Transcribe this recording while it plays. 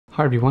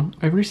Hi everyone,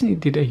 I recently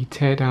did a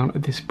teardown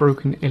of this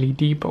broken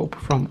LED bulb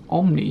from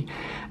Omni,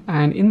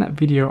 and in that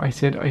video I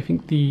said I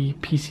think the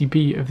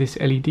PCB of this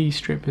LED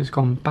strip has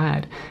gone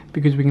bad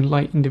because we can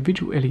light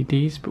individual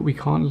LEDs but we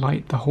can't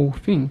light the whole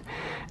thing.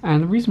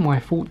 And the reason why I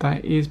thought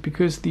that is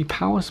because the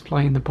power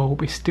supply in the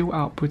bulb is still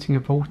outputting a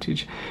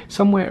voltage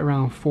somewhere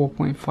around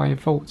 4.5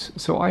 volts,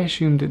 so I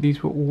assumed that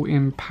these were all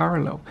in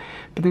parallel.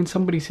 But then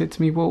somebody said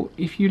to me, well,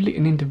 if you lit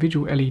an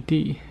individual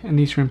LED and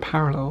these are in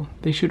parallel,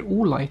 they should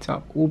all light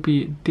up,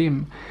 albeit dim.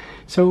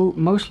 So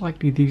most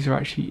likely these are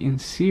actually in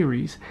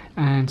series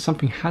and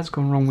something has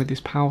gone wrong with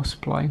this power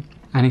supply,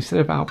 and instead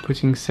of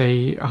outputting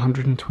say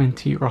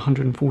 120 or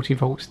 140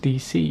 volts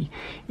DC,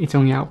 it's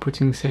only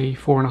outputting say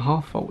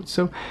 4.5 volts.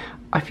 So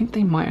I think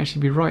they might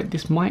actually be right.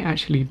 This might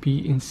actually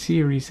be in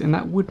series, and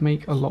that would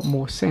make a lot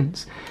more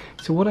sense.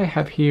 So what I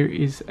have here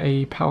is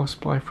a power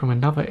supply from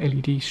another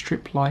LED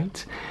strip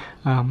light.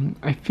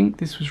 I think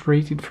this was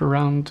rated for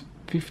around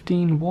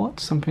 15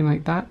 watts, something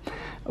like that,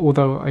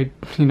 although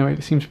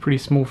it seems pretty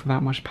small for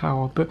that much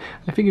power, but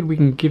I figured we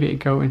can give it a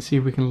go and see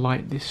if we can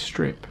light this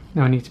strip.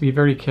 Now I need to be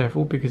very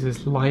careful because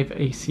there's live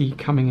AC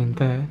coming in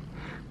there.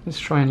 Let's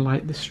try and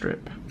light the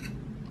strip.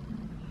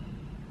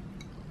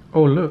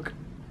 Oh look,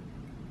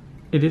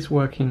 it is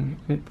working.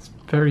 It's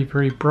very,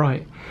 very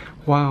bright.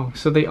 Wow,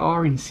 so they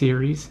are in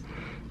series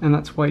and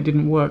that's why it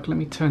didn't work. Let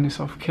me turn this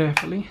off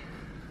carefully.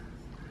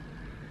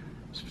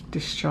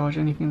 Discharge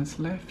anything that's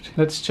left.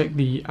 Let's check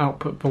the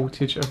output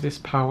voltage of this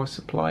power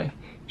supply.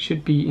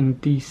 Should be in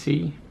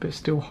DC, but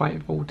still high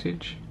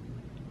voltage.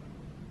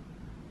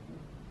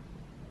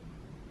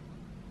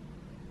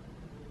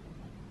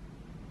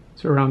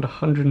 So around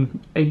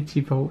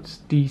 180 volts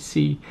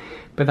DC,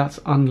 but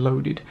that's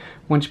unloaded.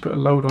 Once you put a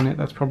load on it,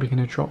 that's probably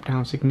going to drop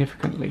down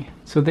significantly.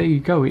 So there you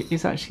go, it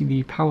is actually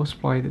the power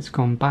supply that's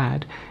gone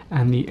bad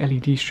and the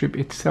LED strip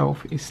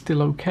itself is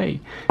still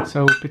okay.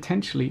 So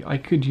potentially I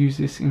could use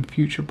this in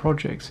future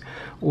projects,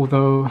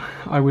 although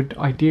I would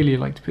ideally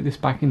like to put this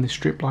back in the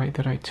strip light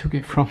that I took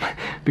it from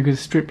because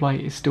the strip light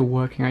is still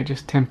working. I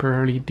just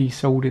temporarily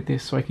desoldered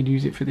this so I could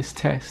use it for this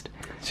test.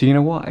 So you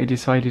know what, I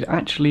decided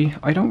actually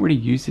I don't really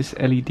use this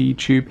LED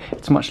tube.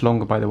 It's much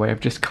longer, by the way, I've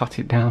just cut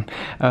it down.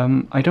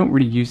 I don't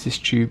really use this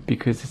tube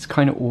because it's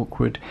kind of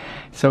awkward,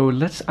 so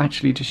let's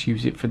actually just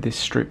use it for this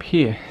strip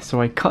here.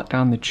 So I cut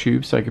down the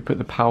tube so I could put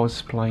the power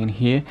supply in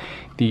here.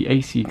 The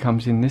AC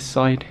comes in this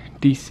side,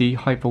 DC,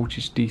 high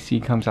voltage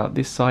DC comes out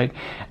this side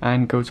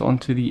and goes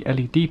onto the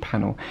LED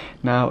panel.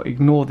 Now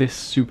ignore this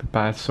super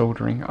bad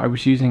soldering. I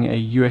was using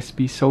a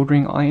USB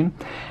soldering iron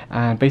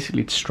and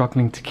basically it's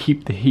struggling to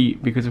keep the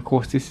heat because of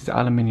course this is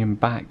aluminium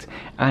backed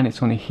and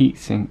it's on a heat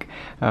sink.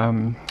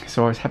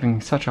 So I was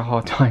having such a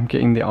hard time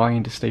getting the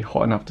iron to stay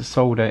hot enough to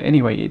solder.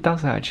 Anyway, it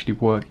does actually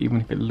work even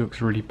if it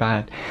looks really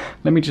bad.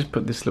 Let me just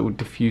put this little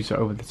diffuser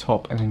over the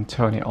top and then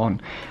turn it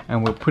on,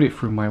 and we'll put it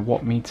through my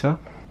watt meter.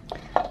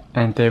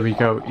 And there we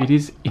go, it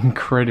is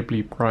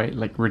incredibly bright,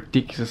 like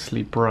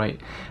ridiculously bright.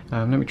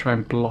 Let me try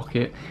and block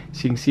it.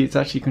 So you can see it's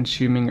actually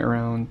consuming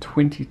around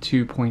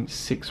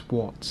 22.6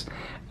 watts.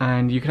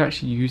 And you could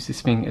actually use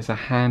this thing as a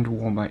hand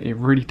warmer. It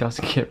really does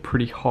get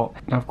pretty hot.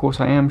 Now of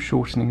course I am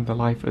shortening the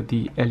life of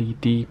the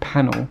LED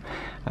panel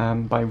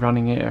by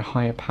running it at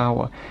higher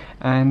power.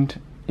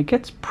 And it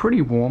gets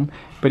pretty warm,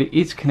 but it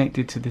is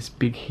connected to this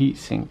big heat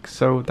sink,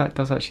 so that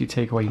does actually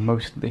take away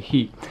most of the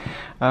heat.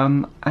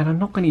 And I'm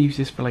not going to use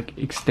this for like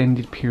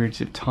extended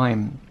periods of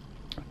time.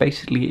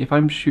 Basically, if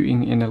I'm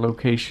shooting in a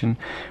location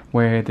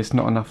where there's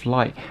not enough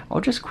light,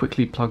 I'll just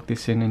quickly plug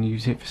this in and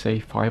use it for say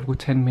 5 or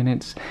 10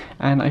 minutes,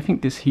 and I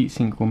think this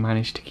heatsink will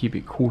manage to keep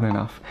it cool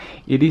enough.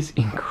 It is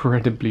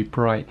incredibly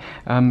bright.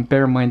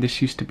 Bear in mind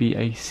this used to be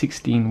a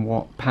 16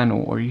 watt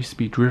panel, or used to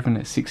be driven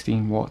at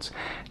 16 watts.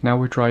 Now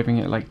we're driving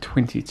it like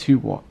 22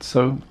 watts,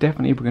 so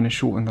definitely we're going to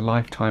shorten the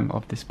lifetime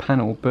of this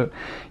panel. But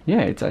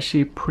yeah, it's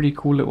actually a pretty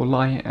cool little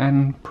light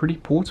and pretty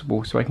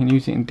portable, so I can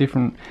use it in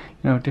different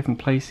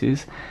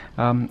places.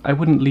 I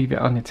wouldn't leave it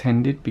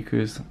unattended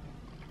because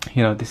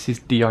this is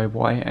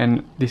DIY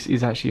and this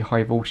is actually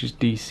high voltage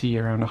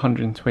DC, around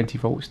 120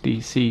 volts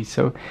DC,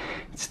 so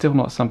it's still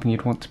not something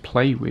you'd want to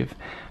play with.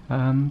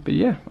 But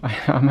yeah,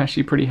 I'm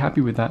actually pretty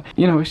happy with that.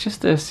 It's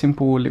just a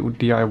simple little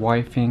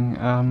DIY thing,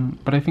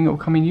 but I think it will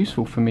come in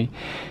useful for me.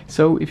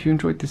 So if you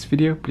enjoyed this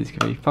video, please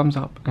give it a thumbs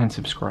up and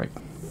subscribe.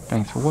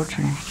 Thanks for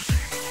watching.